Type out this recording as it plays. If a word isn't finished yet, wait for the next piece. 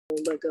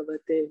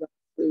Bhagavate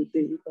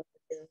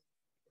Vasudevaya.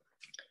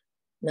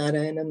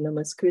 Narayanam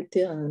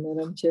Namaskritya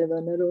Naram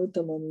Chaiva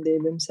Narottamam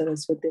Devim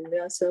Saraswatim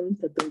Vyasam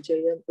Tato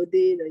Jayam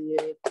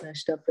Udiraye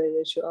Nashta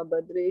Prayeshu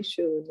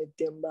Abhadreshu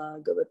Nityam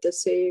Bhagavata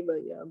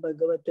Sevaya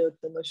Bhagavate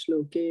Uttama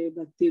Shloke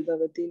Bhakti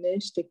Bhavati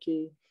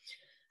Neshtaki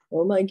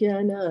Om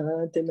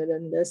Ajnana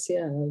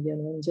Timirandasya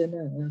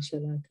Gyananjana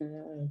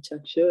Shalakaya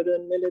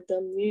Chakshurun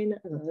Militam Yena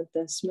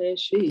Tasmai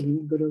Shri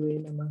Guruve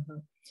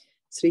Namaha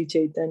Sri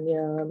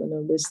Caitanya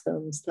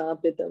Manobhistam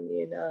Sthapitam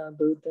Yena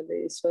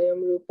Bhutale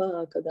Swayam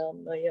Rupa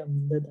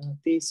Kadamnayam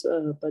Dadati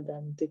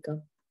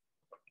Swapadantikam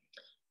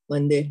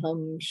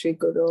Vandeham Shri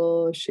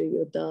Guru Shri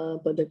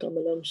Yuta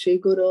Padakamalam Shri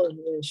Guru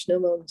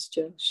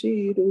Vaishnavamscha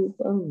Shri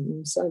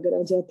Rupam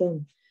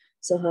Sagarajatam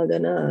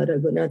Sahagana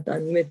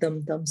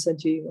Raghunatanvitam Tam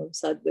Sajivam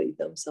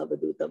Sadvaitam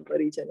Savadutam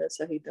Parijana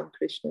Sahitam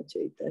Krishna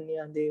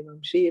Chaitanya Devam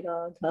Shri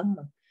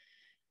Radha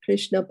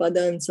Krishna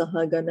Padan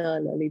Sahagana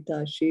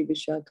Lalita Shri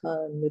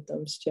Vishakhan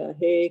Vitamscha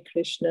He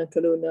Krishna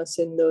Karuna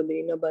Sindhu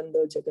Dina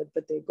Bandho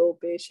Jagatpate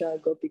Gopesha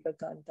Gopika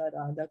Kanta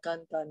Radha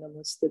Kanta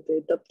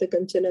Namostate Tapta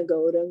Kanchana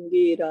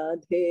Gaurangi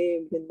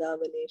Radhe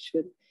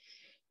Vrindavaneshwari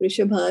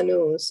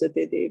Rishabhanu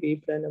Sate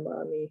Devi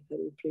Pranamami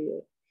Hari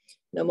Priya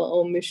Nama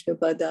Om Vishnu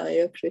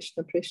Padaya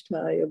Krishna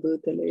Prishtaya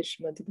Bhutale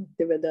Shrimati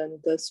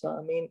Bhaktivedanta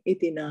Swamin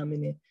Iti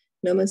Namine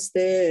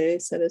Namaste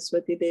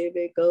Saraswati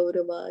Deve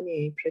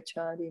Gauravani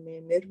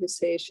Pracharine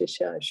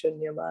Nirvisesha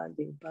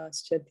Shunyavadi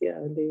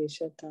Paschatya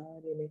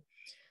Deshatarine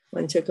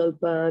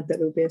Manchakalpa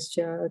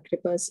Tarubhyascha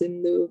Kripa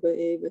Sindhu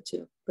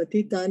Vaevacha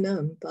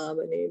Patitanam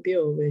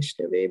Pavanebhyo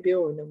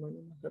Vaishnavebhyo Namo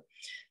Namaha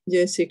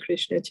Jai Sri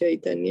Krishna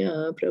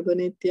Chaitanya Prabhu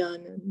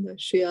Nityananda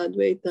Shri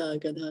Advaita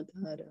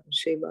Gadadhara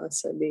Shri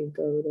Vasadi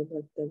Gaura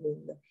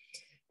Bhaktavinda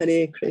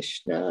Hare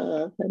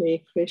Krishna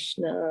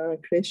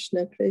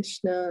Krishna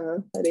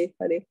Krishna Hare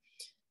Hare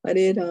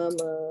Hare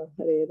Rama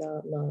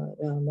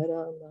Rama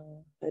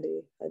Rama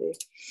Hare Hare.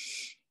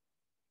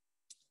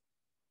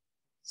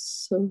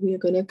 So we are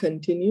going to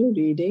continue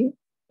reading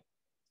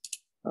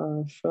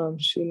from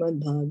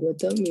Srimad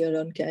Bhagavatam. We are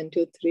on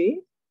Canto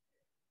 3,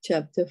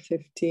 Chapter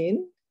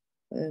 15,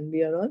 and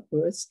we are on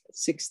verse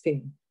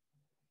 16,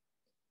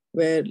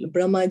 where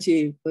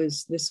Brahmaji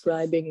was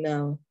describing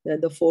now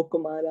that the four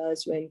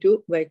Kumaras went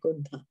to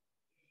Vaikuntha.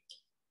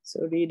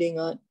 So reading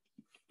on,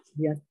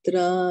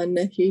 Yatra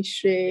nahi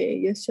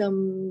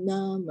shreyasam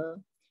nama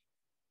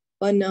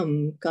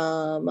panam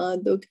kama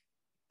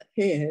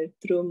dukhe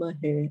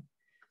trumahe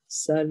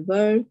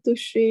sarvartu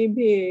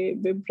shribhe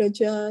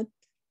vibrajat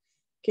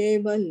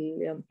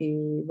kevalyam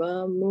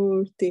eva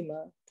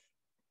murtimat.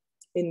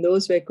 In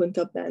those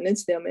Vaikuntha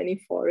planets, there are many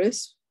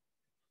forests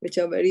which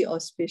are very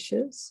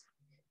auspicious.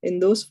 In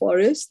those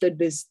forests, the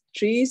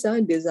trees are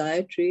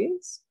desire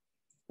trees,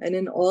 and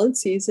in all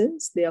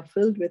seasons, they are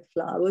filled with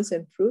flowers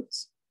and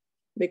fruits,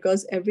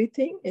 because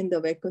everything in the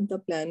Vaikuntha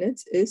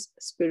planets is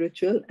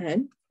spiritual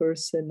and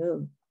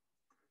personal.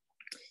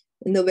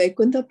 In the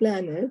Vaikuntha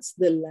planets,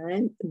 the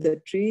land, the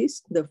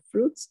trees, the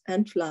fruits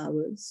and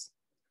flowers,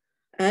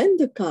 and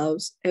the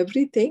cows,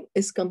 everything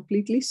is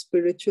completely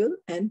spiritual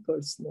and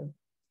personal.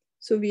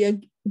 So we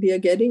are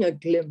getting a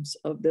glimpse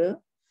of the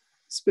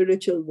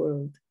spiritual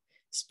world.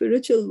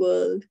 Spiritual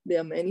world, there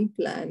are many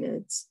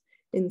planets.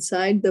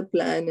 Inside the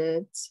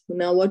planets,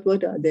 now what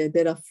are there?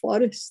 There are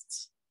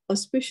forests,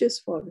 auspicious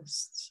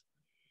forests.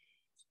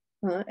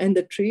 And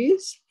the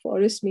trees,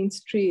 forest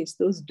means trees.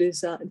 Those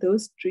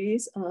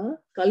trees are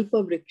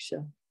kalpa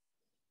vriksha,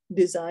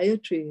 desire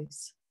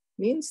trees.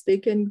 Means they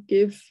can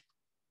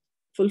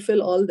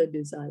fulfill all the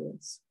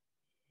desires.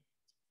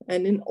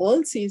 And in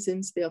all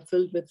seasons, they are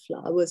filled with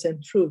flowers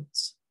and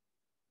fruits,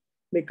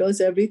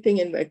 because everything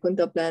in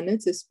Vaikuntha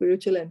planets is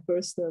spiritual and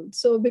personal.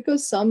 So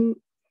because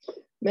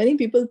many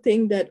people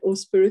think that, oh,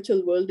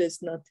 spiritual world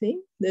is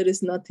nothing. There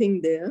is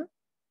nothing there.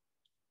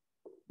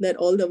 That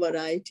all the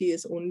variety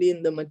is only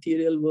in the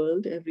material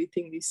world.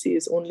 Everything we see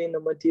is only in the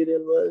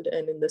material world,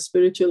 and in the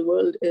spiritual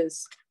world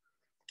is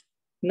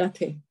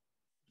nothing,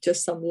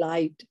 just some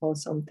light or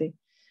something.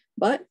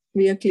 But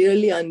we are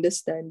clearly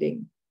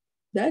understanding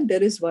that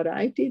there is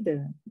variety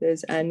there.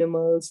 There's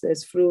animals,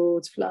 there's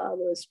fruits,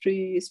 flowers,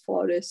 trees,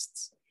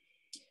 forests.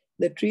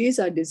 The trees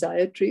are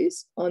desire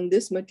trees. On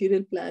this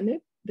material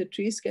planet, the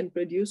trees can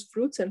produce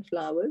fruits and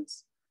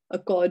flowers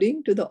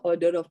according to the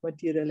order of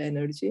material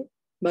energy.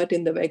 But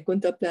in the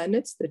Vaikuntha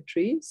planets, the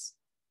trees,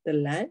 the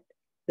land,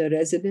 the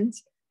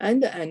residents,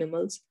 and the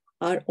animals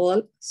are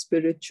all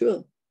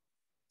spiritual.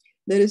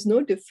 There is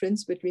no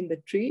difference between the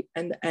tree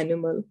and the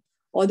animal,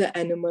 or the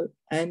animal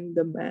and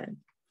the man.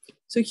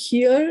 So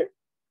here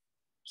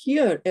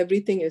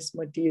everything is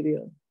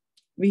material.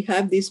 We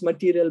have these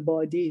material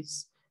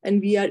bodies,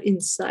 and we are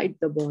inside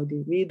the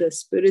body. We, the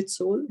spirit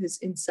soul, is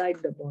inside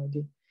the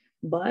body.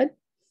 But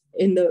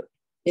in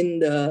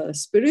the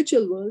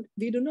spiritual world,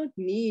 we do not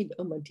need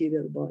a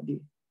material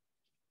body.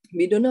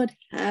 We do not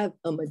have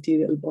a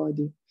material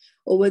body.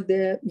 Over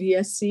there, we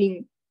are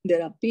seeing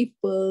there are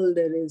people,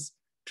 there is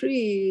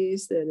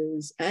trees, there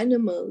is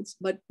animals,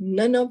 but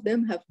none of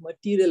them have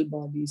material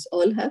bodies.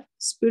 All have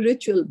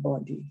spiritual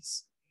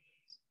bodies.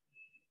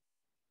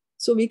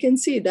 So we can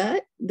see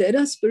that there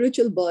are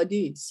spiritual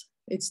bodies.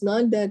 It's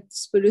not that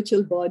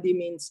spiritual body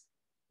means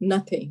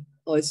nothing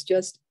or it's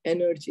just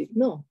energy.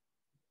 No.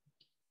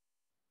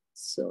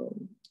 So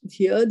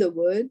here the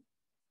word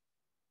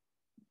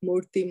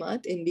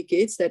Murtimat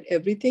indicates that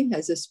everything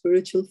has a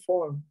spiritual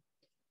form.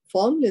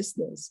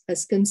 Formlessness,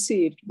 as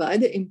conceived by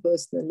the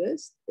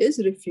impersonalist, is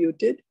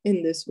refuted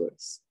in this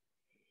verse.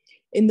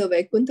 In the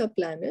Vaikuntha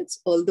planets,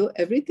 although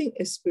everything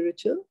is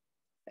spiritual,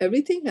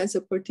 everything has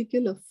a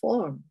particular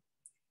form.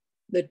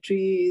 The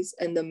trees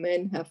and the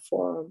men have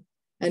form,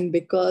 and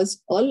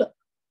because all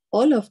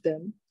of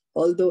them,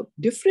 although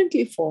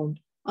differently formed,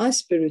 are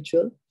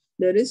spiritual,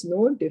 there is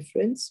no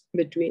difference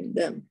between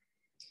them.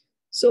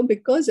 So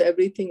because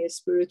everything is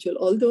spiritual,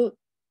 although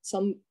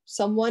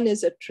someone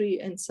is a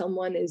tree and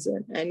someone is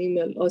an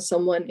animal or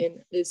someone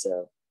is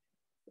a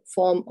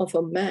form of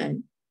a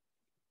man,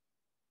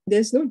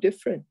 there's no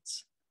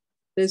difference.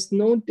 There's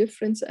no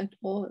difference at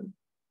all.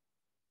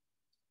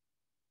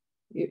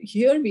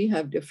 Here we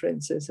have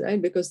differences,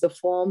 right? Because the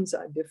forms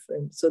are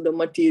different. So the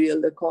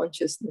material, the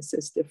consciousness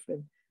is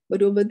different.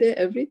 But over there,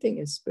 everything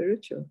is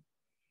spiritual.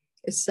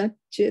 It's Sat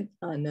Chit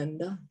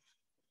Ananda.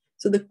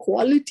 So the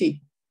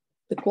quality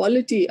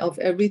of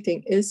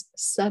everything is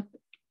Sat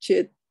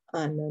Chit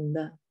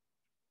Ananda.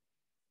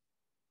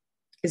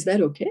 Is that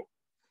okay?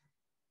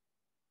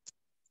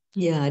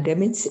 Yeah, that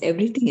means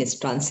everything is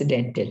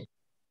transcendental,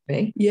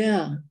 right?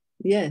 Yeah,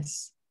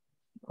 yes.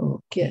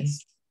 Okay.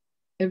 Yes.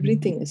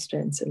 Everything is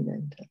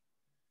transcendental.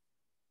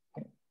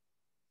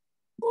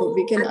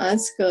 We can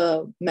ask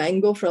a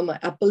mango from an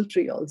apple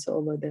tree also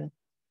over there.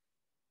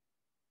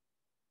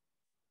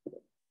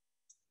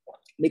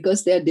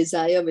 Because they are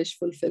desire wish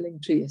fulfilling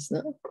trees.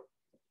 No?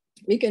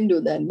 We can do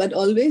that. But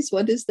always,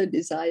 what is the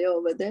desire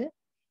over there?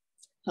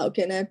 How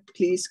can I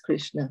please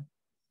Krishna?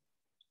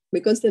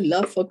 Because the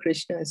love for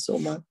Krishna is so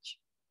much.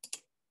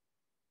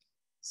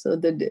 So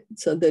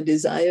the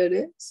desire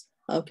is,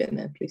 how can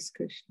I please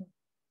Krishna?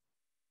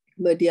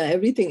 But yeah,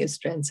 everything is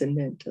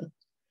transcendental.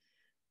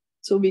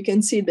 So we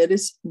can see there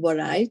is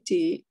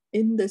variety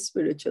in the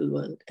spiritual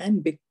world.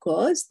 And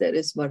because there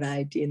is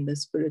variety in the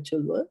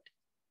spiritual world,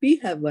 we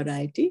have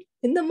variety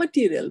in the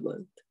material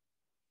world.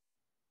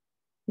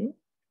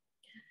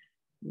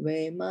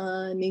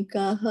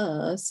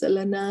 Vaimanikaha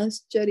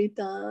salanas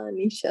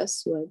charitani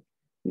shaswat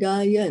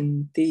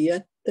gayanti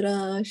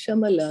yatra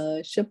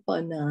shamala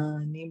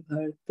shapanani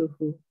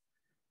bhartuhu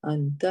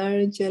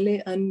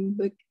antarjale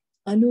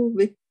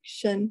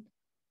anuvikshan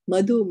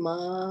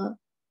madhuma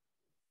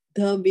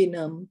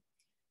dhavinam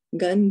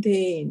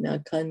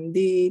gandhena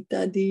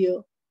khandita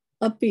diyo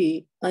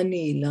api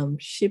anilam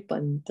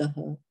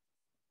shipantaha.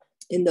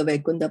 In the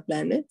Vaikuntha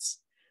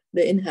planets,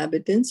 the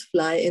inhabitants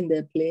fly in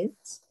their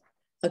planes,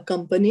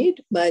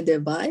 accompanied by their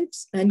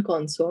wives and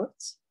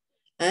consorts,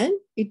 and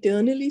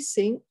eternally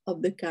sing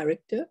of the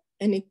character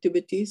and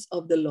activities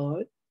of the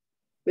Lord,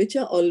 which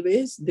are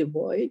always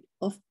devoid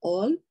of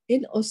all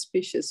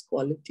inauspicious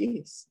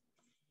qualities.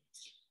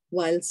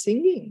 While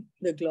singing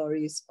the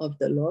glories of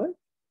the Lord,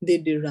 they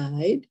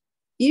deride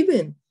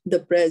even the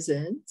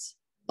presence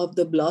of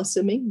the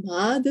blossoming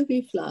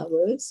Madhavi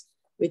flowers,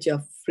 which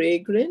are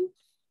fragrant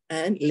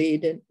and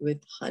laden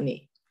with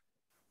honey.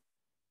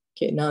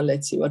 Okay, now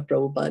let's see what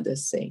Prabhupada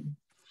is saying.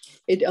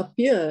 It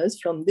appears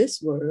from this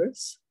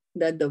verse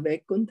that the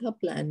Vaikuntha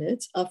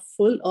planets are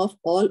full of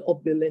all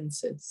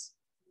opulences.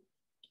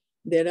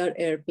 There are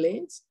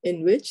airplanes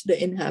in which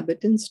the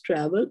inhabitants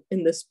travel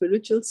in the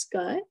spiritual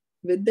sky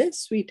with their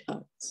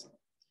sweethearts.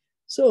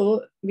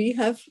 So we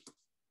have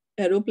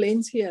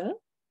aeroplanes here.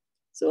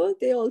 So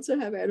they also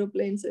have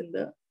aeroplanes in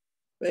the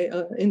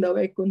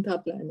Vaikuntha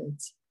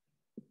planets.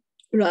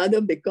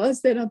 Rather,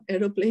 because there are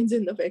aeroplanes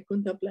in the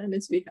Vaikuntha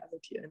planets, we have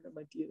it here in the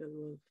material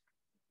world.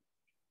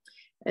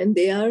 And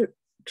they are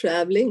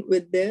traveling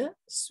with their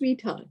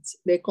sweethearts,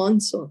 their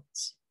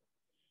consorts.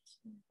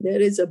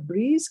 There is a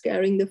breeze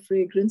carrying the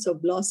fragrance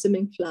of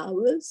blossoming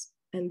flowers,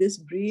 and this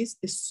breeze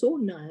is so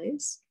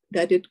nice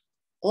that it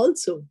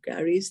also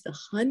carries the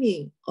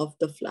honey of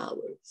the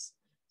flowers.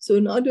 So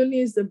not only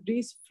is the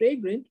breeze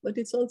fragrant, but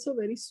it's also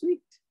very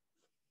sweet.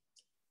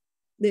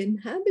 The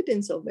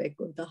inhabitants of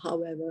Vaikuntha,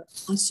 however,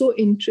 are so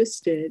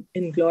interested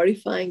in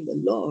glorifying the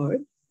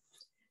Lord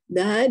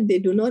that they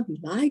do not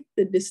like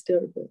the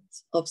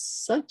disturbance of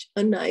such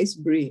a nice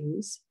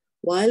breeze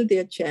while they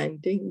are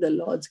chanting the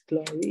Lord's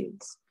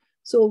glories.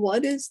 So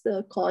what is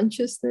the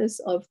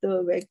consciousness of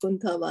the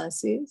Vaikuntha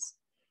Vasis?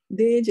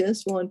 They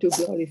just want to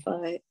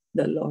glorify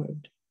the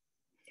Lord.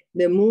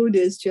 Their mood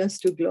is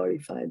just to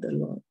glorify the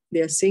Lord.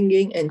 They are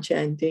singing and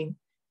chanting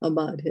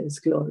about his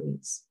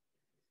glories.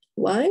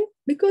 Why?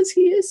 Because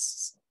he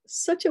is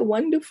such a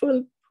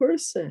wonderful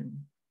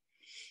person.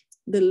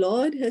 The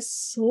Lord has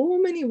so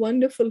many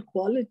wonderful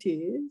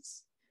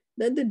qualities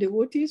that the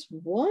devotees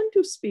want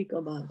to speak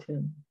about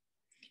him.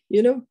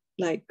 You know,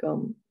 like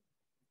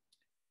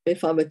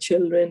if our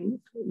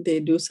children, they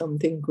do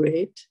something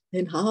great,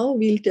 then how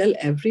we'll tell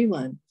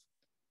everyone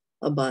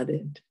about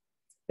it.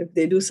 If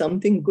they do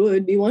something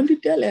good, we want to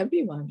tell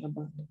everyone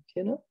about it,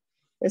 you know.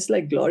 It's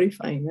like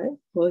glorifying, right?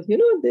 Well,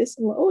 this,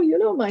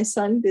 oh, my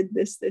son did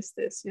this,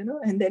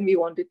 and then we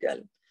want to tell.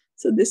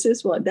 So this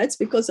is that's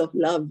because of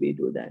love we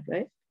do that,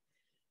 right?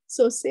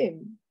 So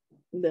same,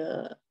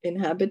 the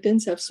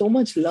inhabitants have so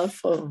much love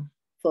for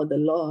the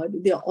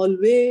Lord. They are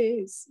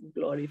always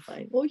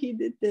glorifying. Oh, he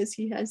did this,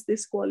 he has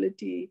this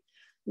quality.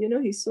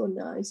 He's so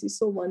nice, he's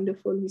so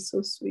wonderful, he's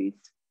so sweet.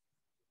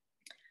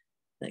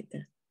 Like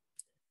that.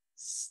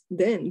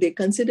 Then they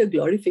consider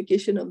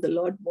glorification of the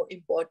Lord more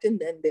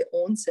important than their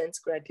own sense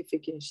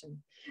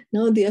gratification.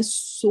 Now they are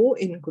so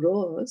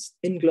engrossed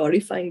in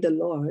glorifying the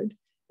Lord,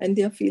 and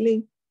they are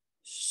feeling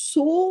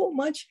so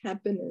much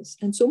happiness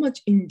and so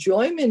much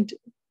enjoyment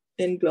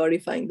in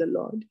glorifying the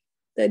Lord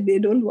that they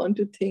don't want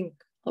to think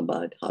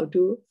about how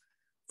to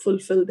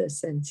fulfill their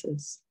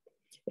senses.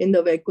 In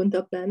the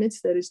Vaikuntha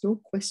planets, there is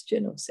no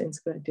question of sense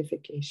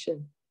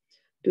gratification.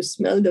 To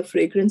smell the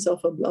fragrance of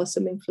a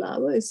blossoming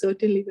flower is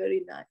certainly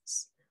very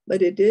nice,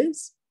 but it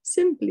is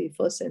simply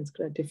for sense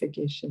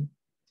gratification.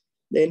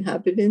 The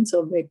inhabitants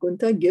of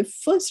Vaikuntha give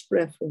first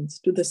preference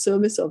to the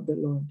service of the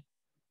Lord,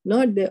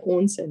 not their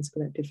own sense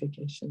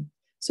gratification.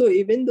 So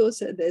even though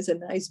there's a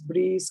nice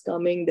breeze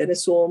coming, there are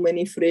so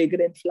many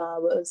fragrant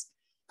flowers,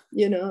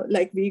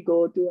 like we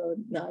go to a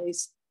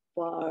nice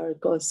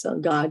park or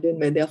some garden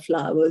where there are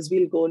flowers,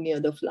 we'll go near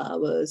the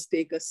flowers,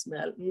 take a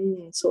smell,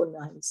 so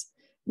nice.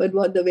 But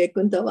what the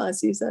Vaikuntha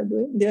Vasis are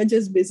doing, they are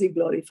just busy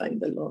glorifying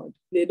the Lord.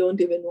 They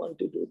don't even want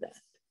to do that.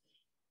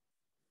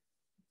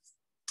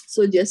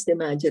 So just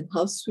imagine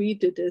how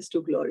sweet it is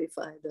to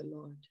glorify the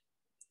Lord.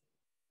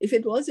 If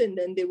it wasn't,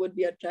 then they would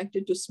be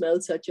attracted to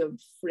smell such a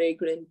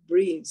fragrant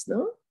breeze,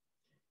 no?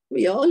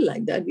 We all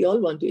like that. We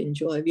all want to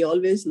enjoy. We're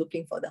always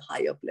looking for the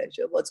higher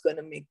pleasure. What's going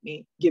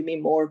to give me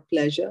more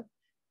pleasure?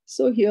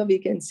 So here we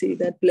can see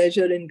that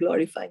pleasure in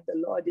glorifying the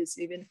Lord is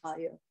even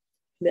higher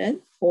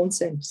than own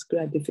sense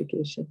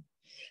gratification.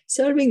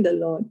 Serving the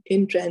Lord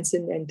in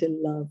transcendental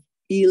love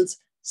yields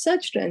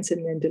such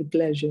transcendental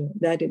pleasure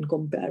that in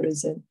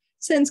comparison,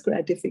 sense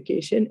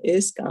gratification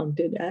is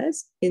counted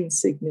as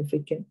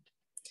insignificant.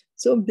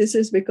 So this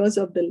is because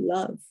of the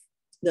love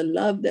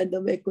that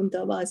the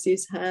Vaikuntha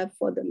Vasis have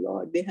for the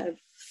Lord. They have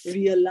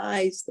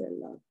realized their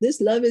love. This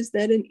love is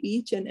there in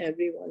each and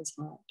everyone's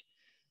heart.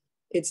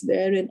 It's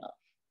there in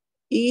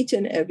each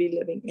and every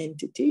living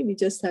entity. We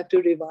just have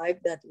to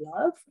revive that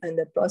love. And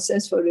the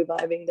process for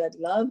reviving that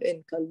love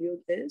in Kali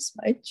Yuga is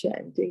by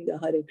chanting the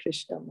Hare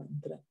Krishna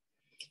mantra.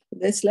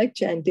 That's like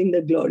chanting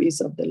the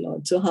glories of the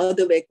Lord. So how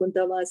the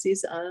Vaikuntha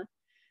Vasis are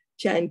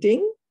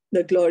chanting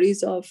the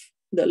glories of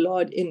the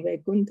Lord in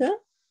Vaikuntha,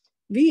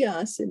 we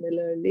are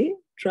similarly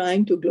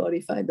trying to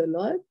glorify the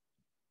Lord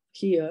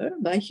here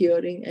by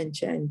hearing and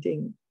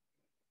chanting.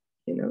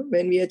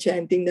 When we are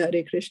chanting the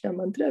Hare Krishna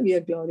mantra, we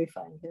are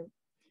glorifying him.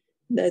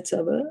 That's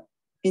our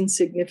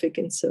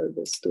insignificant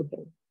service to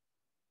him.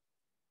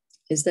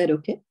 Is that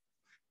okay?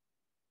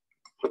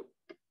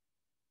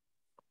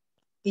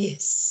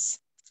 Yes.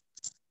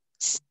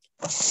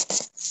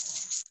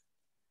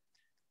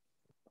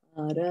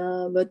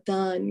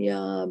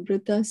 Aravatanya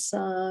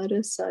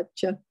Vritasara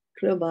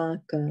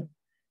Sachakravaka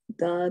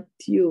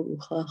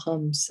Datyuha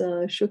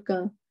Hamsa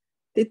Shuka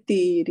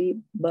Titiri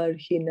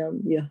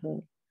Barhinam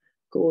Yaha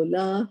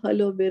Kola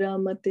Halo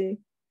Viramate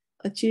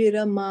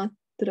Achira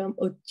Matram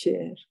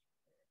Ucher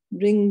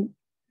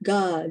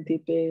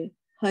Bringadipe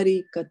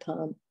Hari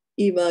Katham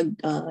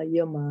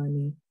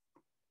Ivagayamani.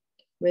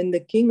 When the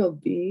king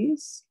of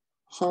bees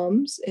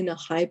hums in a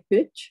high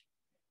pitch,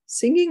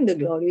 singing the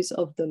glories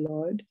of the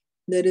Lord,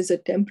 there is a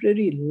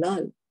temporary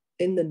lull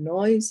in the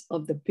noise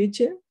of the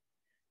pigeon,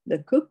 the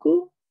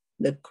cuckoo,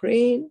 the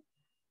crane,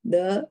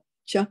 the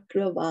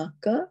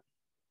chakravaka,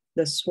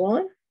 the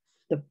swan,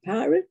 the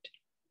parrot,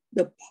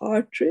 the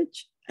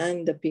partridge,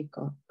 and the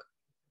peacock.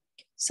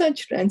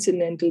 Such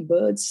transcendental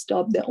birds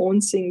stop their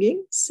own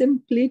singing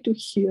simply to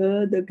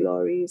hear the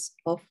glories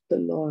of the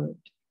Lord.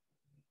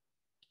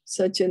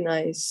 Such a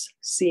nice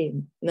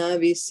scene. Now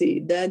we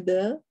see that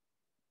the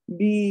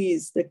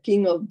bees, the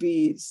king of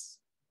bees.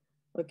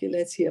 Okay,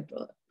 let's hear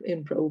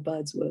in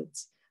Prabhupada's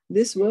words.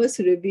 This verse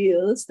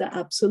reveals the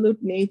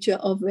absolute nature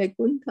of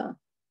Vaikuntha.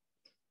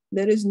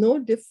 There is no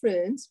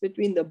difference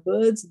between the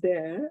birds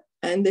there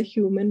and the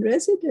human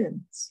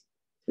residents.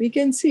 We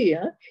can see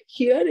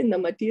here in the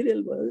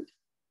material world,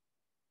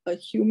 a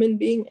human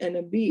being and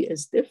a bee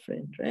is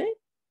different, right?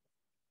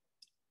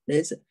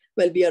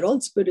 We are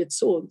all spirit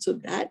soul, so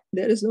that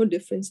there is no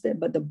difference there.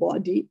 But the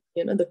body,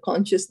 the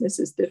consciousness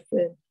is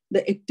different.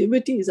 The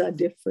activities are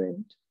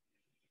different.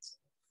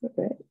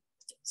 Okay.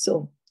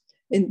 So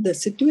in the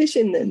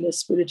situation in the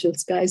spiritual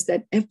sky is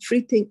that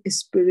everything is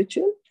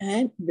spiritual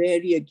and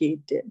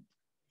variegated.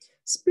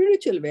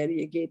 Spiritual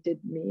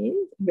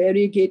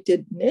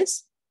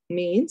variegatedness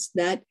means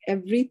that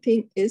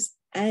everything is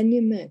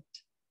animate.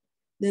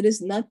 There is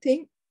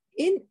nothing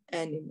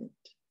inanimate.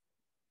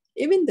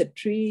 Even the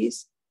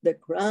trees, the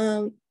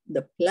ground,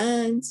 the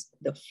plants,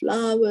 the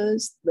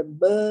flowers, the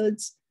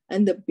birds,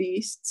 and the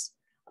beasts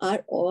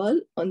are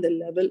all on the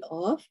level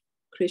of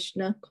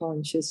Krishna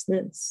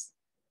consciousness.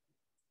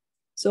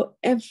 So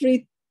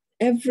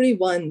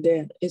Everyone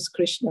there is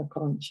Krishna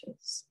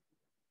conscious.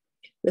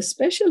 The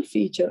special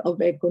feature of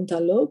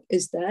Vaikuntha Lok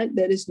is that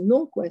there is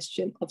no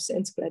question of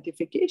sense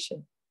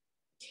gratification.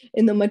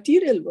 In the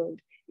material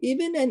world,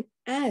 even an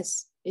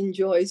ass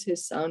enjoys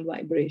his sound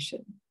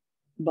vibration.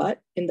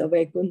 But in the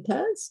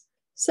Vaikunthas,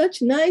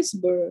 such nice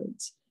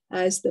birds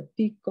as the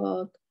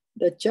peacock,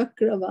 the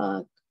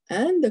chakravak,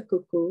 and the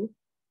cuckoo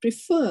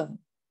prefer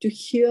to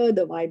hear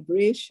the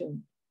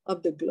vibration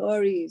of the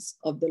glories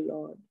of the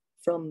Lord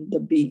from the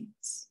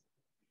bees.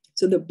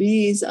 So the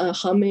bees are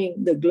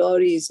humming the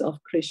glories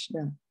of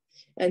Krishna.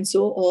 And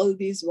so all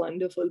these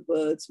wonderful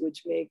birds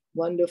which make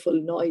wonderful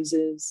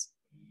noises,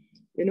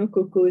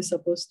 cuckoo is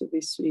supposed to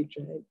be sweet,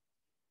 right?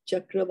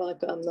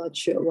 Chakravaka, I'm not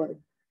sure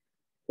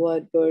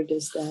what bird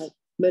is that.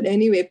 But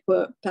anyway,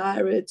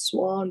 parrot,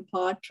 swan,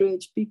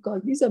 partridge,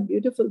 peacock, these are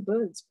beautiful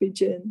birds,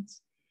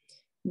 pigeons.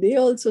 They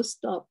also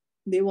stop.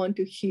 They want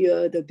to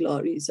hear the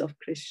glories of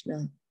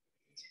Krishna.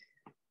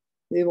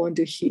 They want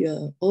to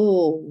hear,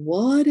 oh,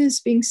 what is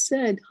being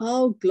said?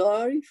 How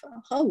glorified,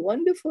 how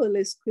wonderful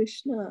is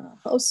Krishna?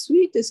 How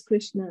sweet is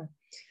Krishna?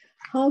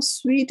 How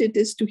sweet it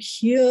is to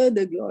hear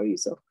the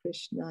glories of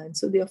Krishna. And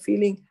so they are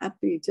feeling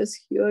happy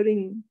just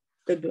hearing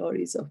the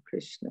glories of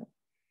Krishna.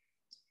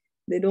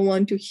 They don't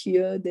want to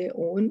hear their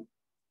own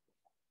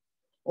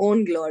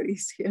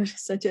glories here.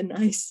 Such a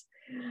nice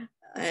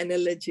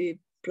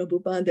analogy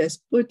Prabhupada has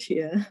put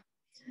here.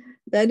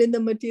 That in the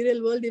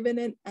material world, even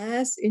an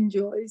ass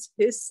enjoys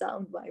his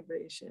sound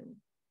vibration,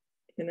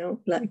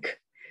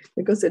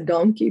 because a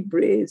donkey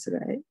brays,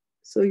 right?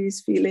 So he's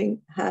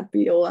feeling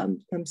happy. Oh,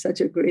 I'm such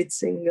a great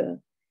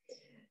singer.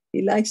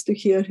 He likes to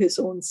hear his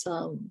own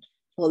sound,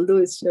 although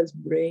it's just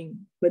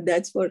braying. But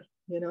that's what,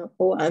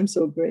 oh, I'm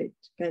so great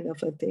kind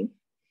of a thing.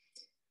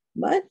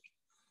 But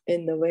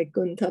in the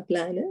Vaikuntha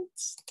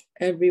planets,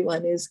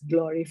 everyone is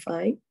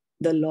glorifying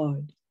the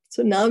Lord.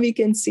 So now we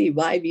can see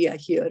why we are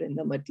here in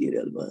the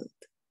material world.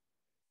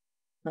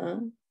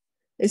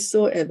 It's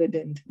so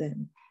evident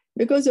then.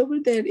 Because over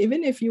there,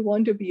 even if you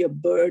want to be a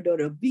bird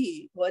or a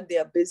bee, what they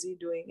are busy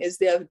doing is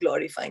they are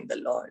glorifying the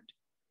Lord.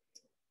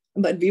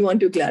 But we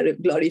want to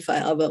glorify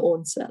our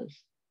own self.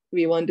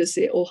 We want to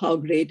say, oh, how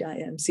great I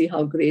am. See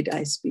how great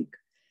I speak.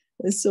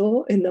 And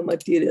so in the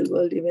material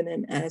world, even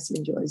an ass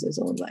enjoys his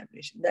own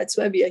vibration. That's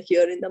why we are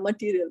here in the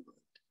material world.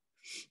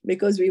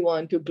 Because we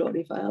want to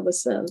glorify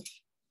ourselves.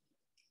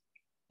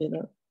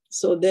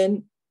 So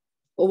then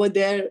over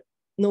there,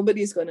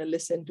 nobody's going to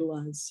listen to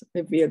us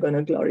if we are going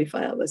to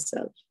glorify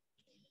ourselves.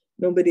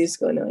 Nobody's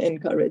going to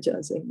encourage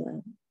us in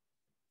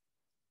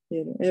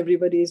that.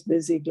 Everybody is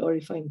busy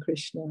glorifying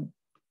Krishna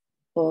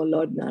or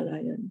Lord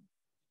Narayan.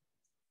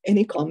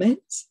 Any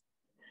comments?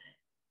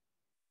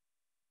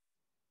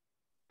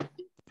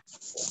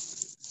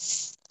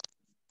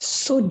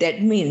 So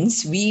that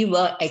means we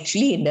were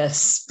actually in a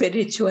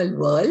spiritual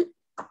world,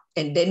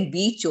 and then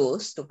we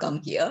chose to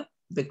come here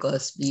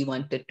because we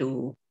wanted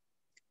to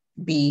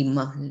be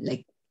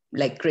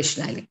like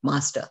Krishna, like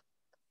master.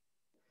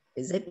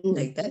 Is it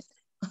like that?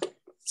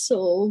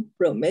 So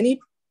many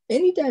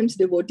times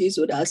devotees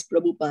would ask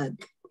Prabhupada,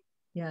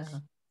 yeah.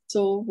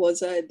 So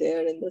was I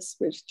there in the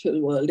spiritual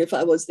world? If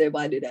I was there,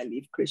 why did I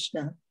leave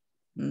Krishna?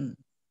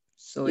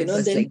 So then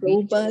like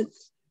Prabhupada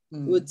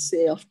would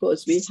say, of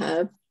course, we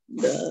have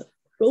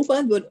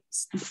Prabhupada would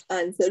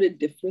answer it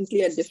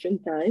differently at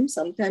different times.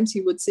 Sometimes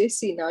he would say,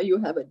 see, now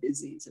you have a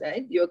disease,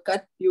 right? You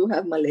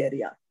have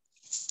malaria.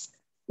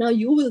 Now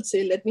you will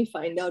say, let me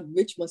find out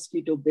which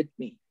mosquito bit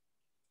me.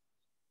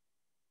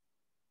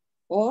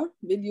 Or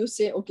will you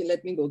say, okay,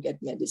 let me go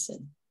get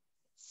medicine?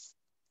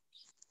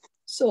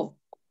 So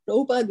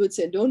Prabhupada would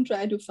say, don't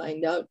try to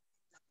find out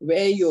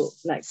where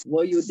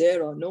were you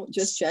there or no?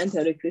 Just chant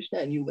Hare Krishna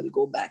and you will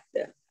go back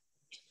there.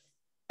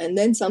 And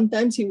then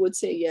sometimes he would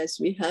say, yes,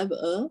 we have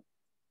a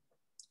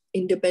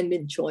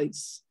independent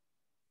choice.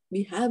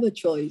 We have a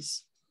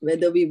choice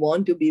whether we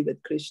want to be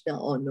with Krishna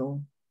or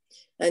no.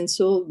 And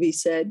so we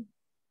said,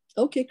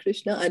 okay,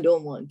 Krishna, I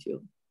don't want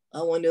you.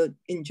 I want to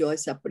enjoy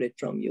separate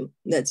from you.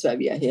 That's why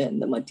we are here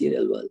in the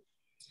material world.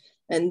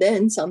 And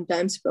then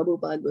sometimes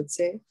Prabhupada would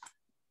say,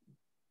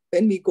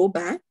 when we go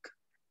back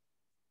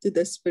to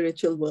the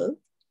spiritual world,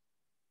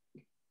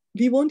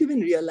 we won't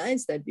even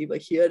realize that we were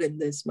here in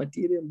this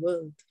material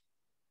world.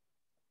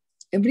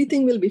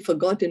 Everything will be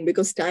forgotten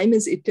because time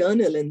is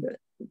eternal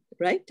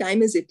right?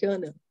 Time is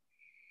eternal.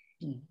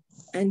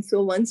 And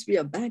so once we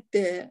are back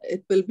there,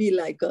 it will be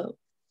like a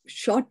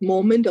short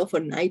moment of a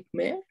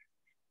nightmare.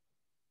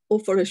 Oh,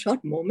 for a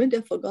short moment,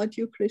 I forgot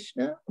you,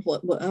 Krishna.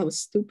 I was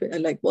stupid.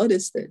 I'm like, what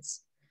is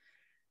this?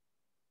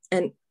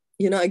 And,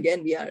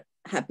 again, we are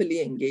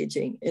happily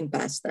engaging in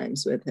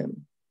pastimes with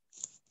him.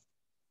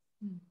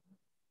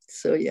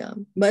 So, yeah.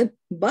 But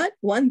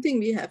one thing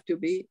we have to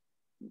be,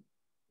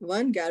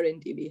 one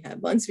guarantee we have,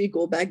 once we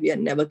go back, we are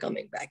never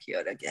coming back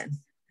here again.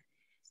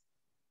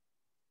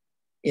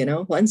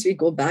 Once we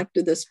go back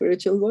to the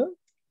spiritual world,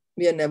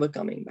 we are never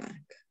coming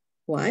back.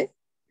 Why?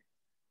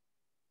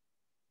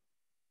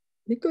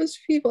 Because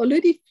we've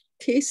already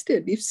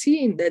tasted, we've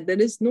seen that there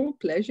is no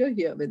pleasure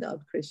here without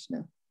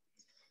Krishna.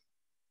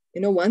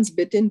 Once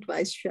bitten,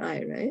 twice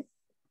shy, right?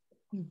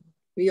 Mm.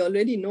 We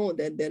already know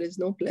that there is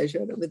no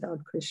pleasure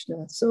without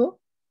Krishna. So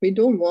we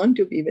don't want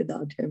to be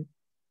without him.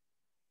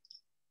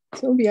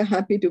 So we are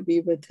happy to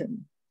be with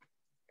him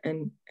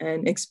and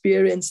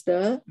experience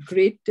the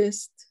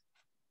greatest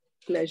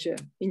pleasure,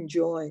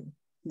 enjoy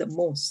the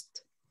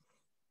most.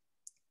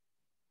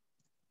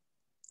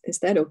 Is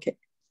that okay?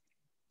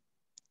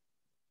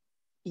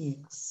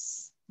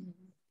 Yes.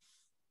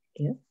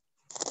 Yeah.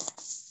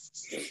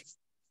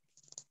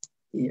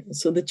 Yeah.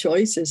 So the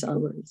choice is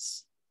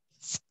ours.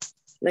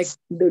 Like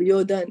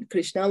Duryodhan,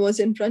 Krishna was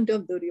in front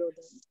of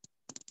Duryodhan.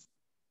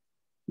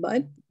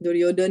 But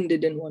Duryodhan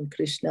didn't want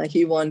Krishna.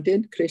 He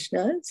wanted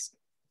Krishna's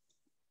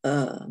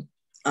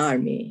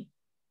army,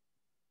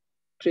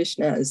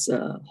 Krishna's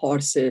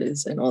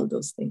horses and all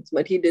those things.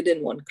 But he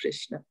didn't want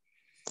Krishna.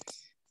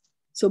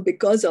 So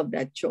because of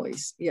that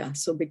choice, we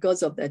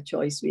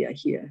are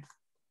here.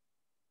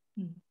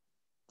 Mm.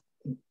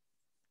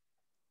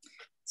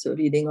 So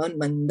reading on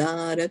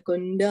Mandara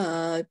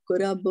Kunda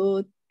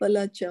Kurabot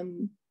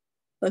Palacham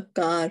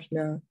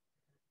Pakarna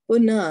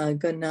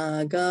Punaga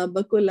Naga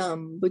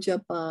Bakulam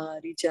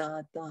Bujapari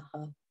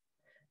Jataha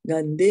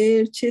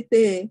Gandir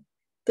Chite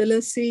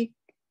Tulasi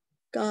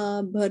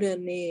Ka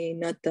Bharane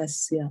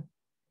Natasya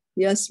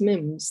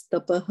Yasmim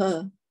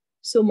Stapaha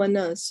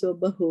Sumana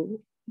Sobahu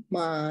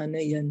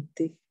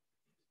Manayanti.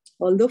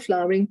 Although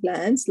flowering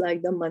plants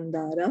like the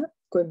Mandara,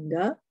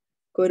 Kunda,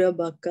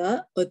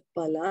 Kurabaka,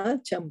 Utpala,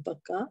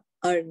 Champaka,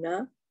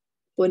 Arna,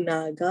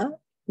 Punaga,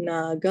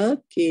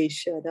 Naga,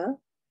 Keshara,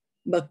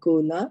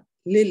 Bakula,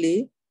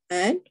 Lily,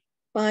 and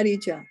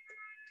Parijat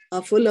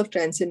are full of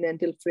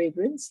transcendental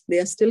fragrance, they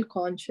are still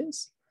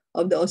conscious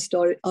of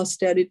the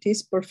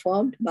austerities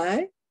performed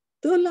by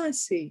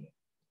Tulasi.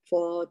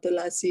 For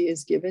Tulasi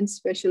is given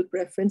special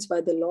preference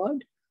by the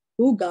Lord,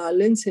 who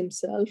garlands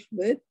himself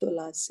with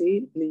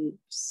Tulasi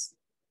leaves.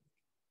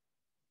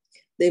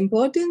 The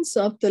importance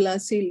of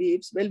Tulasi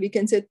leaves, well, we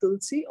can say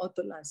Tulsi or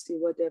Tulasi,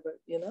 whatever,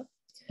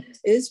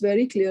 is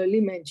very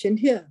clearly mentioned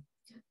here.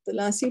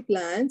 Tulasi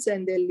plants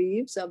and their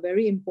leaves are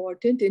very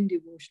important in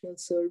devotional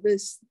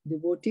service.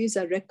 Devotees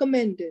are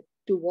recommended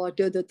to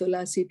water the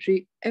Tulasi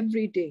tree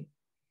every day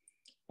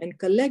and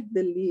collect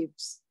the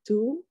leaves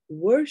to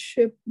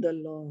worship the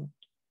Lord.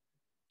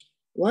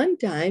 One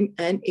time,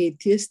 an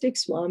atheistic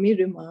Swami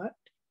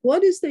remarked,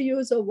 "What is the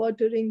use of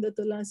watering the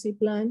Tulasi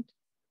plant?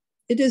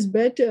 It is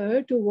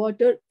better to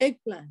water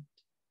eggplant.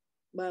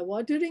 By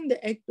watering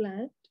the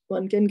eggplant,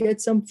 one can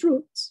get some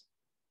fruits.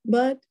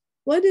 But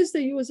what is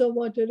the use of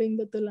watering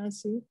the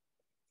Tulasi?"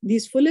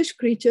 These foolish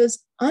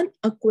creatures,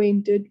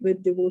 unacquainted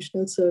with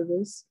devotional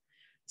service,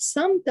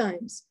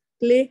 sometimes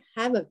play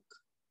havoc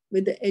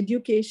with the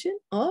education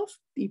of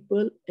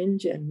people in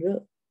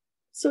general.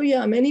 So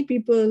yeah, many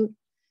people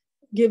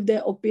give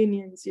their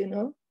opinions,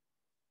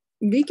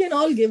 We can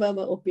all give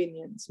our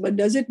opinions, but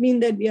does it mean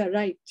that we are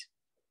right?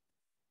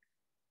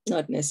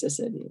 Not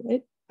necessarily,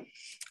 right?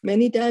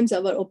 Many times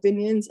our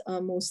opinions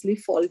are mostly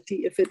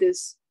faulty if it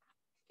is,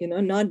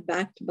 not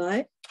backed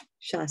by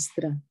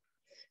Shastra.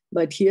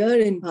 But here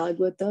in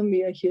Bhagavatam,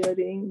 we are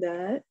hearing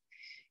that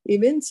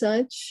even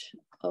such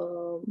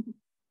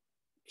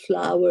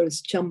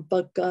flowers,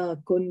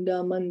 Champaka,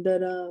 Kunda,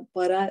 Mandara,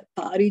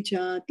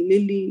 Parijat,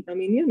 Lily,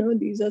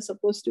 these are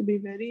supposed to be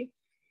very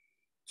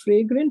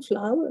fragrant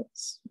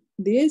flowers.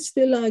 They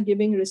still are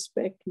giving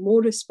respect,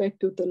 more respect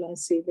to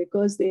Tulasi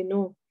because they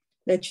know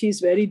that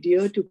she's very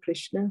dear to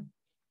Krishna.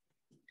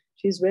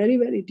 She's very,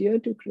 very dear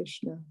to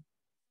Krishna.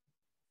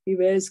 He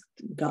wears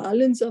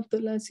garlands of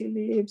Tulasi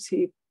leaves.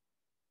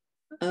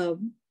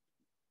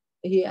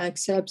 He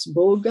accepts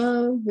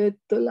Bhoga with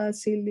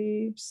Tulasi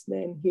leaves.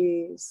 Then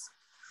he's,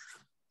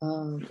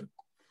 at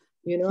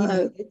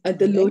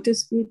the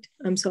lotus feet.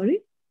 I'm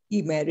sorry?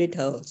 He married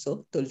her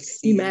also,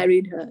 Tulsi. He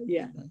married her,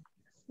 yeah.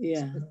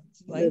 Yeah,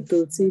 the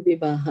Tulsi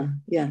Vivaha.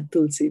 Yeah,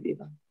 Tulsi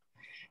Vivaha.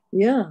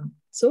 Yeah,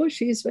 so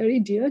she's very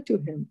dear to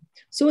him.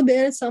 So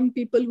there are some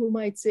people who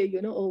might say,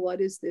 "Oh,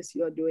 what is this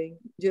you're doing?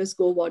 Just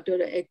go water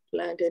an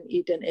eggplant and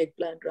eat an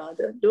eggplant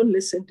rather." Don't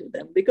listen to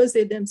them because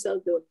they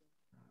themselves don't.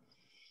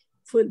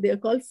 They're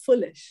called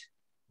foolish.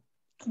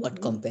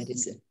 What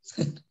comparison?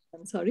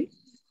 I'm sorry?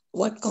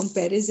 What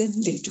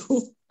comparison they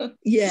do?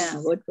 Yeah,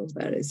 what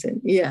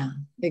comparison? Yeah,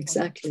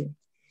 exactly.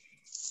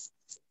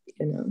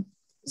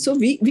 So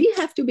we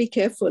have to be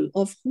careful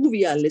of who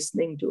we are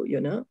listening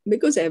to,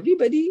 because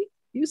everybody,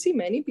 you see,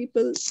 many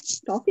people,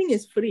 talking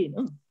is free,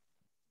 no?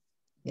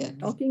 Yeah.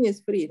 Talking is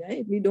free,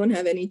 right? We don't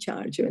have any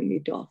charge when we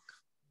talk.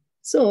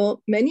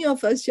 So many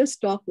of us just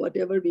talk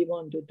whatever we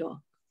want to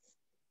talk.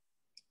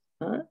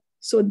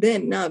 So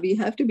then now we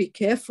have to be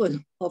careful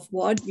of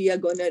what we are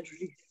going to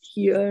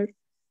hear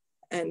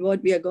and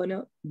what we are going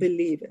to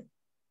believe in.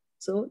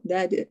 So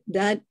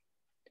that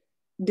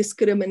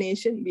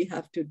discrimination we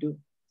have to do.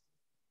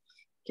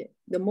 Okay.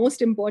 The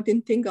most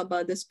important thing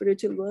about the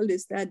spiritual world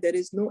is that there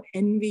is no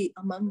envy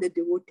among the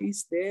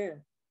devotees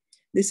there.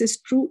 This is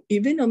true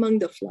even among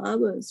the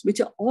flowers,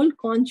 which are all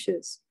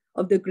conscious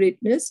of the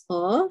greatness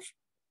of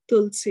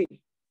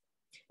Tulsi.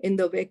 in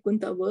the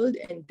Vaikuntha world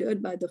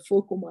entered by the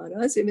 4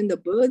 Kumaras, even the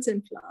birds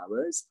and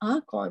flowers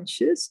are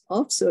conscious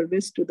of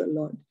service to the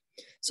Lord.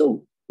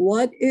 So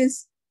what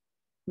is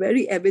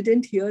very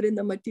evident here in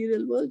the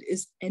material world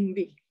is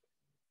envy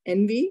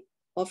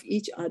of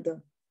each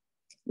other.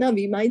 Now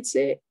we might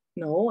say,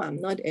 no, I'm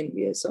not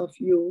envious of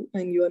you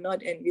and you're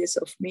not envious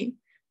of me,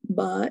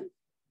 but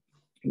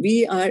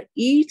we are,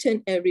 each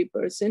and every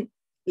person,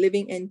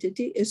 living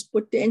entity is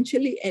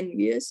potentially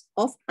envious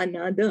of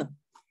another.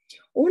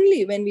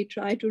 Only when we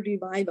try to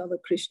revive our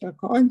Krishna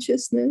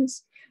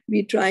consciousness,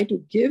 we try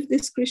to give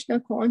this Krishna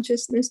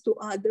consciousness to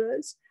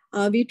others,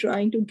 are we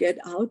trying to get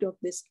out of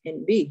this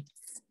envy.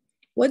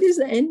 What is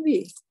the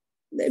envy?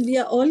 That we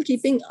are all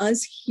keeping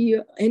us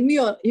here, envy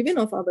or even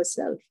of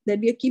ourselves, that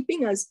we are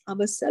keeping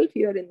ourselves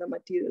here in the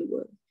material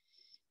world,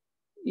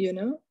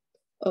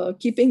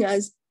 keeping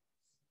us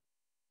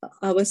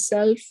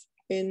ourselves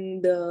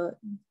in the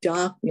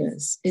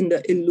darkness, in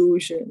the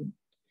illusion,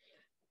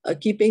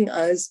 keeping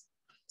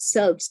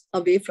ourselves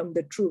away from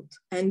the truth,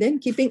 and then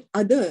keeping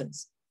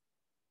others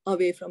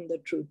away from the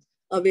truth,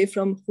 away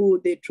from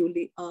who they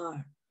truly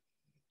are.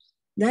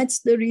 That's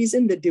the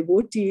reason the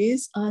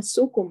devotees are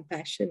so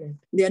compassionate.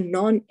 They are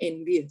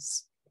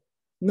non-envious.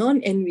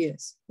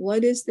 Non-envious.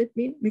 What does that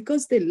mean?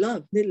 Because they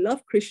love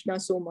Krishna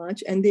so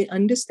much, and they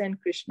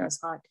understand Krishna's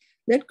heart,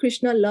 that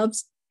Krishna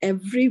loves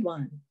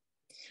everyone.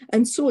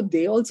 And so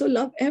they also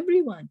love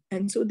everyone.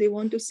 And so they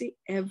want to see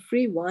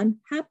everyone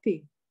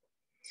happy.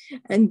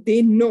 And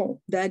they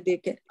know that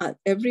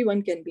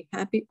everyone can be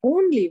happy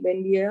only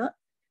when we are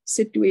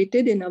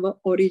situated in our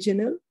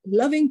original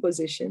loving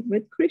position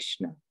with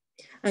Krishna.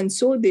 And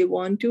so they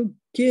want to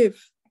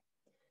give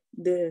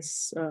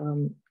this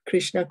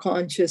Krishna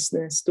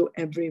consciousness to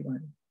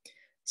everyone,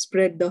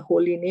 spread the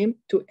holy name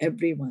to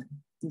everyone.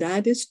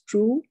 That is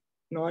true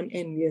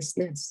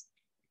non-enviousness.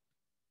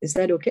 Is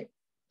that okay?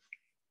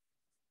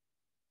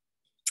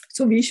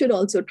 So we should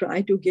also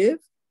try to give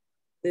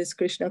this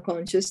Krishna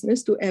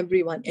consciousness to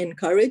everyone,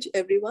 encourage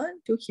everyone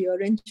to hear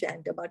and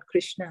chant about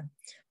Krishna.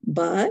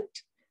 But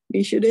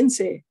we shouldn't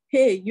say,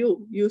 hey,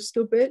 you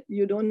stupid,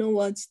 you don't know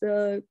what's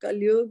the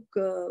Kalyug,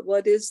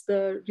 what is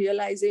the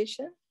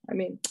realization? I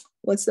mean,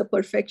 what's the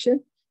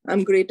perfection?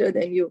 I'm greater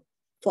than you.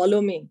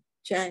 Follow me,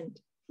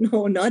 chant.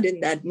 No, not in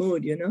that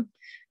mood,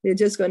 They're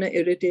just going to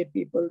irritate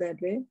people that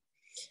way.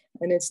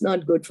 And it's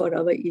not good for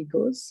our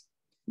egos.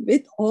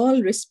 With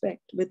all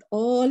respect, with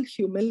all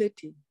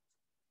humility,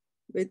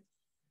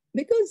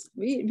 because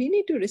we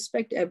need to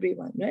respect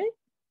everyone, right?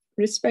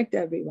 Respect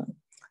everyone.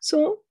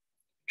 So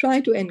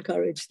try to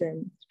encourage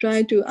them.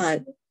 Try to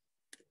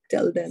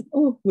tell them,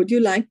 oh, would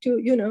you like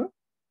to,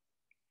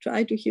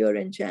 try to hear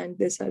and chant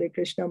this Hare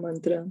Krishna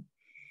mantra,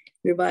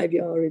 revive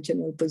your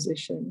original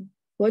position.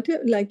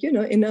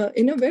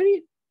 In a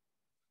very,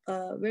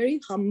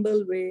 very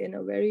humble way, in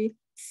a very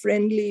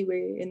friendly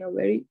way, in a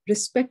very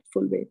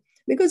respectful way.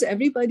 Because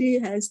everybody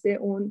has their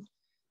own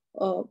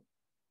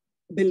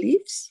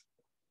beliefs.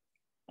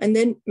 And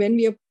then when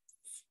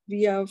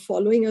we are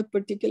following a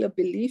particular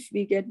belief,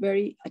 we get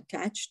very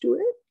attached to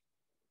it,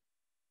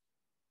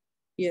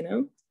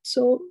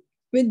 So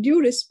with due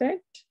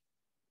respect,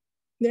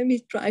 then we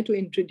try to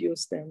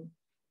introduce them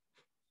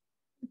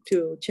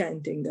to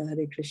chanting the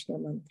Hare Krishna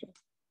mantra.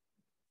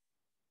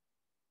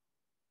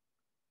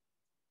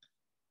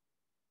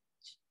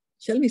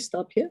 Shall we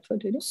stop here for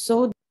today?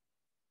 So,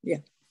 yeah.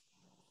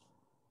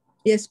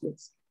 Yes,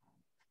 please.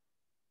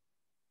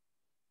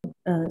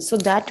 So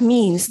that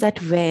means that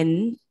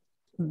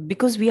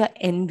because we are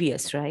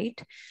envious,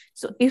 right?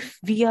 So if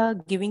we are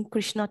giving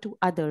Krishna to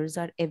others,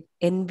 our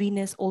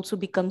enviness also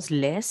becomes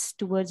less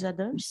towards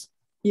others?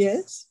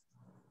 Yes.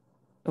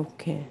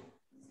 Okay.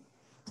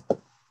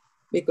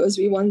 Because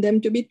we want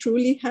them to be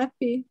truly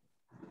happy.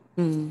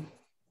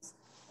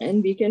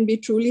 And we can be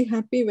truly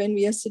happy when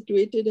we are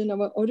situated in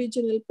our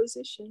original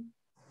position,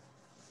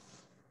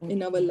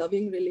 in our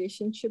loving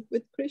relationship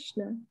with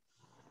Krishna.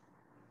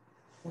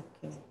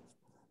 Okay.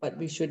 But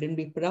we shouldn't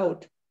be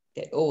proud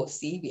that, oh,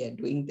 see, we are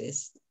doing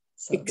this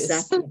service.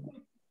 Exactly.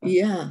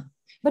 Yeah.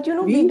 But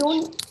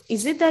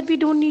is it that we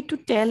don't need to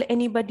tell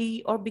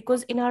anybody, or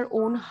because in our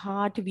own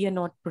heart we are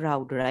not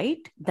proud, right?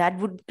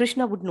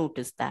 Krishna would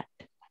notice that.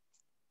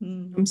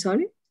 I'm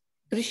sorry?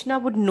 Krishna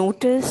would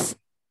notice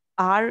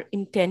our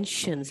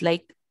intentions,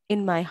 like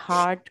in my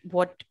heart,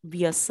 what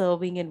we are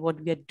serving and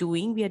what we are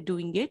doing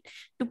it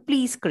to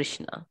please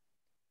Krishna.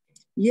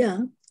 Yeah.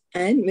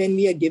 And when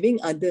we are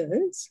giving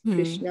others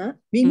Krishna,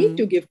 we need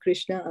to give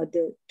Krishna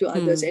to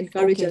others,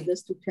 encourage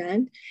others to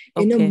chant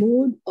in a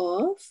mood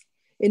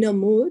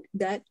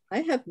that I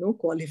have no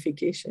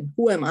qualification.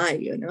 Who am I,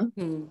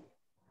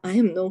 I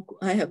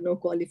have no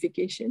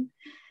qualification.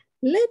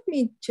 Let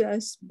me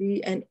just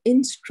be an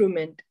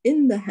instrument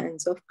in the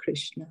hands of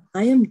Krishna.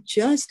 I am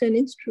just an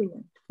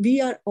instrument. We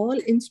are all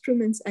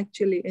instruments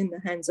actually in the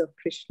hands of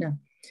Krishna.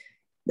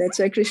 That's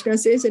why Krishna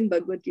says in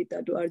Bhagavad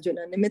Gita to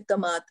Arjuna, Nimitta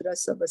Matra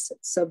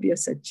Savya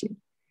Sachi.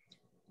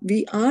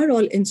 We are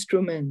all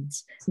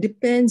instruments.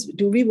 Depends,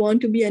 do we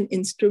want to be an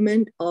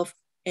instrument of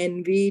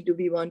envy? Do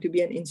we want to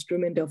be an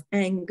instrument of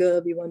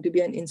anger? We want to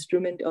be an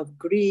instrument of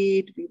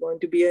greed? We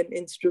want to be an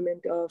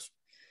instrument of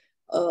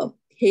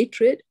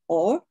hatred?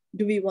 Or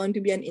do we want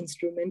to be an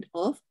instrument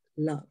of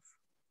love,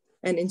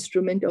 an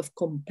instrument of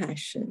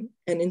compassion,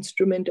 an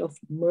instrument of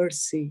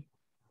mercy?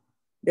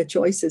 The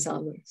choice is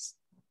ours.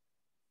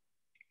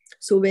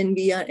 So when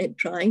we are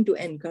trying to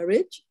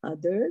encourage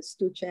others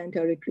to chant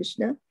Hare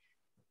Krishna,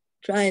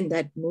 try in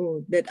that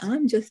mood that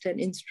I'm just an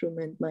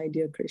instrument, my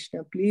dear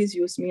Krishna. Please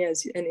use me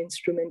as an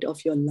instrument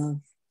of your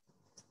love.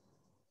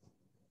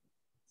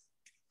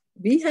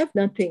 We have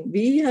nothing.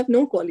 We have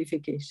no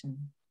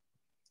qualification.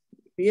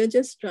 We are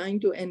just trying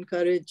to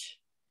encourage,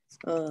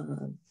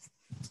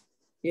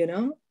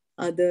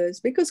 others,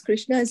 because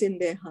Krishna is in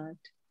their heart.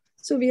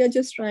 So we are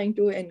just trying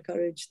to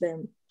encourage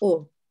them.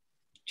 Oh,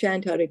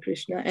 chant Hare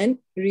Krishna and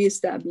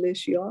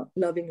reestablish your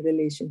loving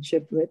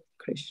relationship with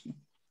Krishna.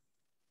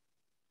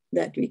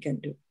 That we can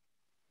do.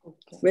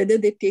 Okay. Whether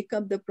they take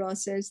up the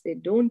process, they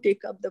don't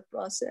take up the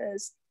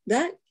process,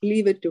 that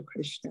leave it to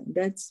Krishna.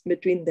 That's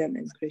between them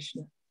and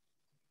Krishna.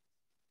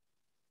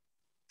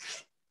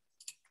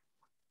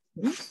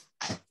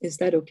 Is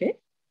that okay?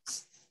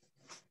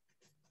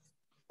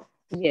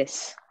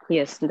 Yes,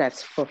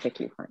 that's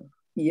perfectly fine.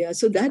 Yeah,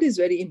 so that is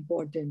very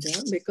important,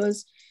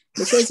 because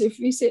if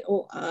we say,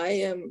 oh, I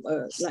am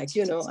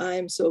I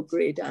am so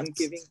great, I'm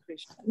giving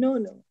Krishna.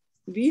 No,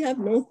 we have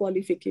no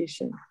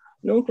qualification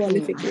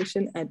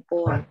at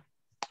all.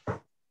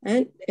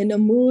 And in a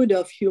mood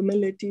of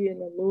humility,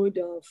 in a mood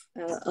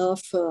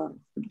of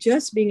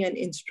just being an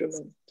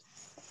instrument,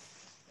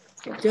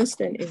 just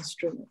an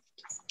instrument.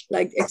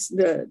 Like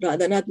the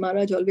Radhanath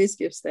Maharaj always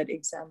gives that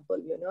example,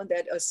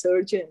 that a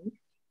surgeon,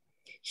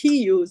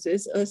 he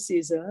uses a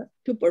scissor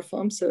to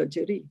perform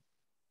surgery.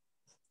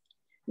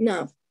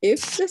 Now,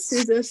 if the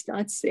scissor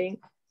starts saying,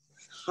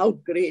 how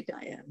great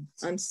I am,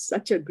 I'm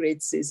such a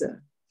great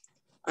scissor,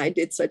 I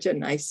did such a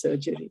nice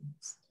surgery,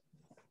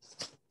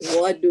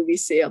 what do we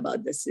say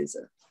about the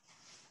scissor?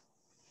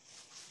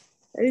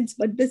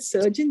 But the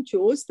surgeon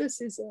chose the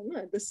scissor.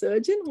 No? The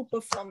surgeon who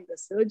performed the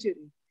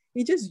surgery,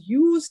 he just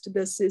used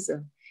the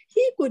scissor.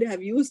 He could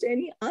have used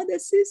any other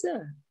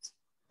scissor,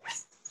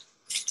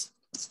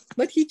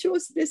 but he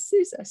chose this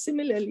scissor.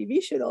 Similarly, we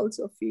should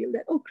also feel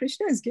that, oh,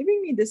 Krishna is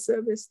giving me this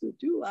service to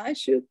do. I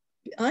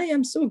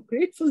am so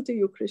grateful to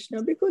you,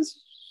 Krishna,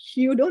 because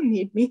you don't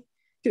need me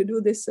to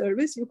do this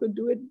service. You could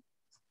do it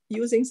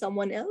using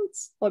someone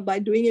else or by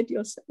doing it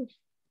yourself.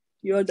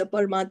 You're the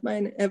Paramatma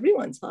in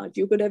everyone's heart.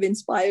 You could have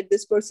inspired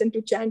this person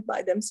to chant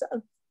by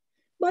themselves,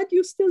 but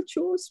you still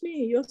chose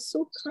me. You're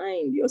so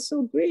kind. You're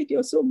so great.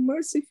 You're so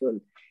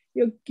merciful.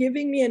 You're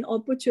giving me an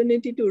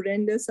opportunity to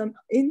render some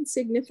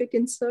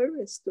insignificant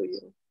service to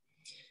you,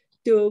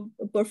 to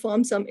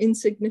perform some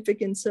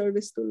insignificant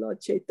service to Lord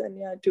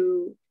Caitanya,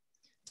 to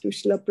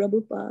Srila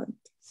Prabhupada.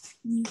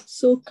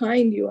 So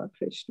kind you are,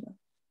 Krishna.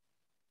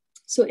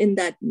 So in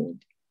that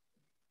mood.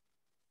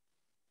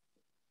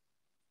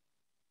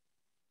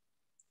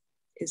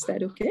 Is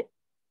that okay?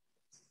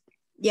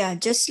 Yeah,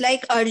 just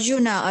like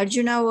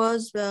Arjuna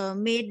was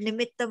made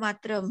nimitta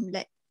matram,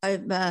 like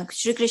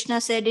Sri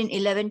Krishna said in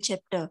 11th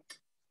chapter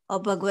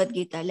of Bhagavad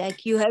Gita,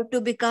 like you have to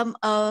become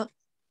a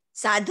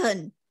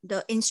sadhan,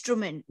 the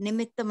instrument,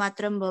 nimitta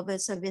matram bhava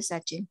sarvya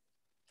sachin.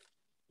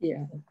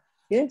 Yeah.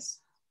 Yes.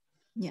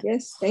 Yeah.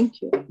 Yes.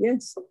 Thank you.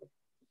 Yes.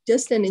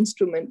 Just an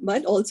instrument,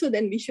 but also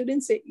then we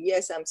shouldn't say,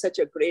 yes, I'm such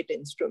a great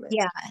instrument.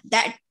 Yeah,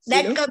 that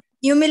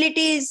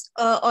humility is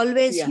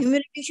always,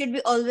 humility should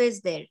be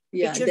always there.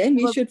 Yeah, then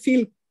we should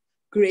feel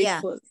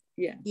grateful.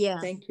 Yeah.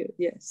 Thank you.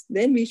 Yes.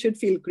 Then we should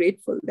feel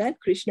grateful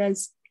that Krishna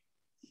is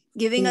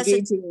giving us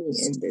me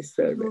in this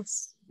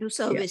service. Do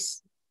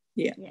service.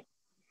 Yeah.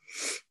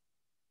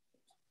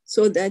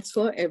 So that's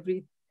for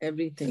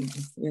everything,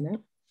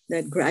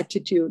 that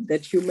gratitude,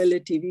 that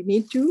humility, we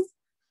need to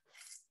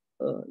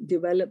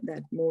develop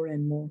that more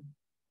and more,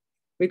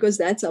 because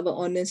that's our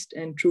honest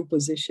and true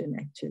position,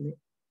 actually.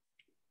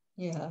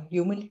 Yeah,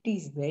 humility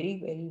is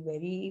very, very,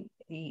 very,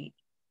 very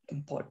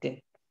important.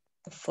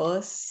 The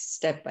first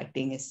step, I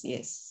think,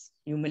 is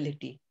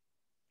humility.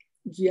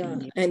 Yeah,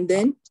 and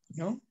then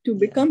to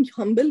become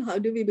humble, how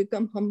do we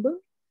become humble?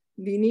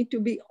 We need to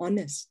be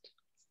honest.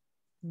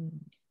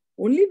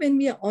 Only when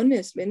we are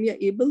honest, when we are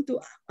able to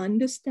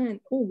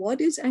understand, oh,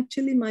 what is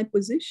actually my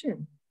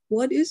position?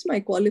 What is my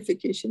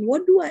qualification?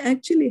 What do I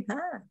actually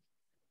have?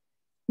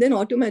 Then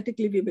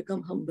automatically we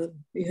become humble,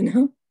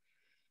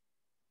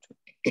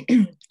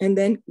 And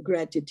then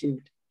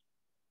gratitude.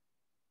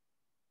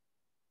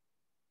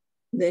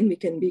 Then we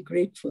can be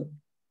grateful.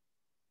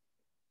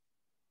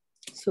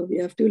 So we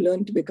have to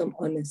learn to become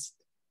honest.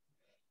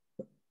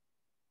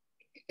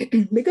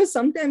 Because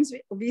sometimes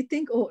we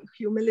think, oh,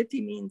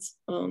 humility means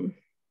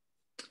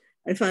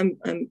if I'm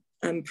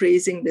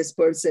praising this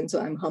person,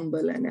 so I'm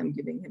humble and I'm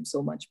giving him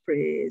so much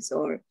praise.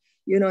 Or,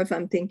 if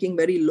I'm thinking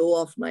very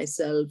low of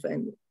myself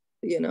and,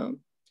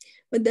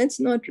 but that's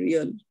not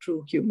real,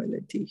 true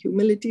humility.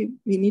 Humility,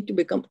 we need to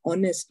become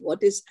honest.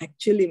 What is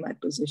actually my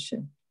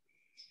position?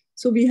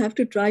 So we have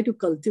to try to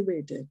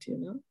cultivate it,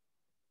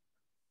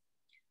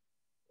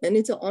 And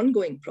it's an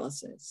ongoing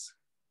process,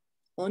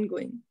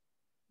 ongoing.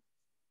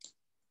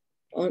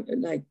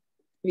 Like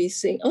we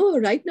say, oh,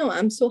 right now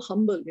I'm so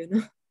humble, you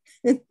know.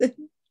 And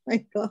then,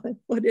 my God,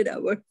 what did I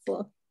work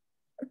for?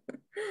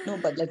 No,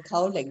 but like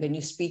how, like when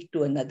you speak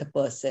to another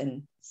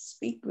person,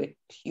 speak with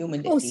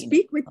humility. Oh,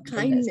 speak with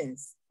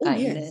kindness. Oh,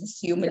 kindness, yes.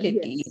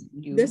 humility.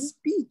 Yes. The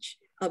speech,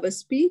 our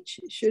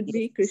speech should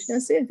be, Krishna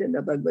says in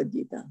the Bhagavad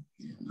Gita,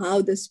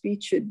 how the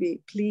speech should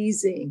be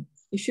pleasing.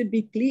 It should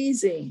be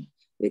pleasing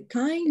with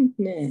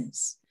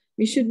kindness.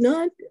 We should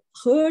not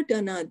hurt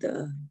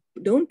another.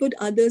 Don't put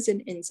others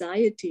in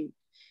anxiety.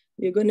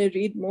 You're going to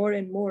read more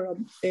and more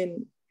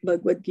in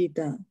Bhagavad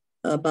Gita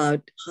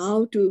about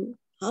how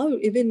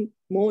even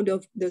mode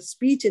of the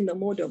speech in the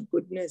mode of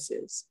goodness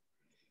is.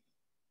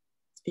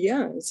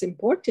 Yeah, it's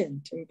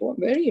important,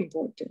 very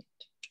important.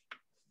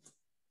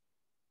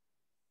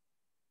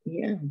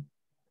 Yeah.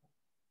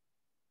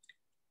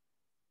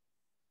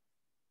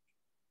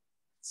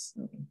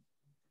 So,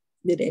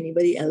 did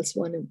anybody else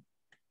want to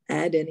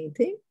add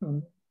anything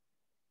or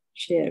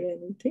share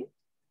anything?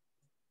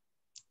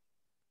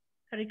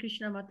 Hare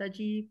Krishna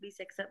Mataji, please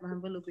accept my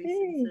humble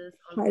obeisances.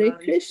 Hey, Hare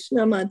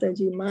Krishna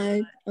Mataji,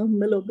 my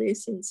humble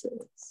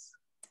obeisances.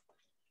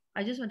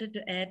 I just wanted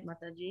to add,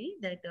 Mataji,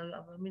 that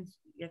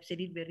you have said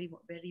it very,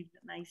 very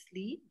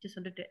nicely. Just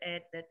wanted to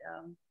add that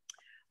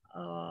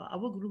our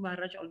Guru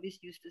Maharaj always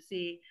used to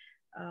say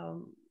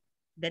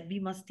that we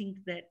must think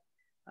that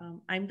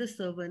I'm the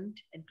servant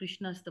and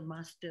Krishna is the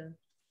master.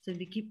 So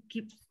we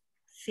keep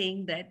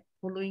saying that,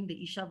 following the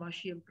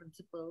Ishavashyam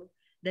principle,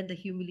 then the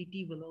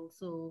humility will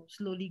also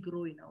slowly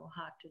grow in our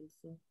heart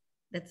also.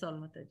 That's all,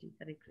 Mataji.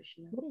 Hare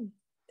Krishna. Oh,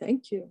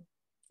 thank you.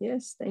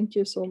 Yes, thank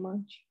you so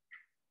much.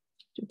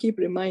 To keep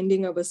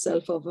reminding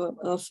ourselves of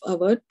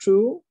our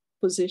true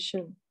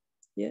position.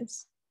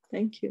 Yes,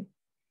 thank you.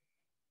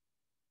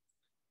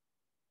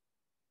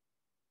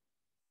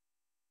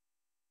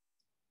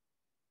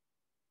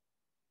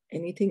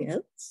 Anything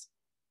else?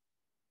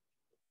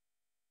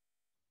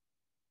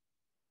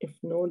 If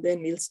no,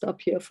 then we'll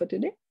stop here for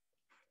today.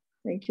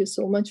 Thank you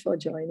so much for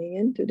joining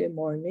in today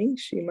morning.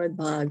 Srimad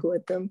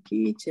Bhagavatam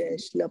ki jai,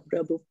 Shila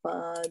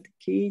Prabhupada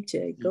ki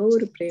jai,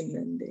 Gaur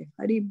Premanande,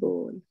 Hari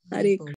Bol, Hare Krishna.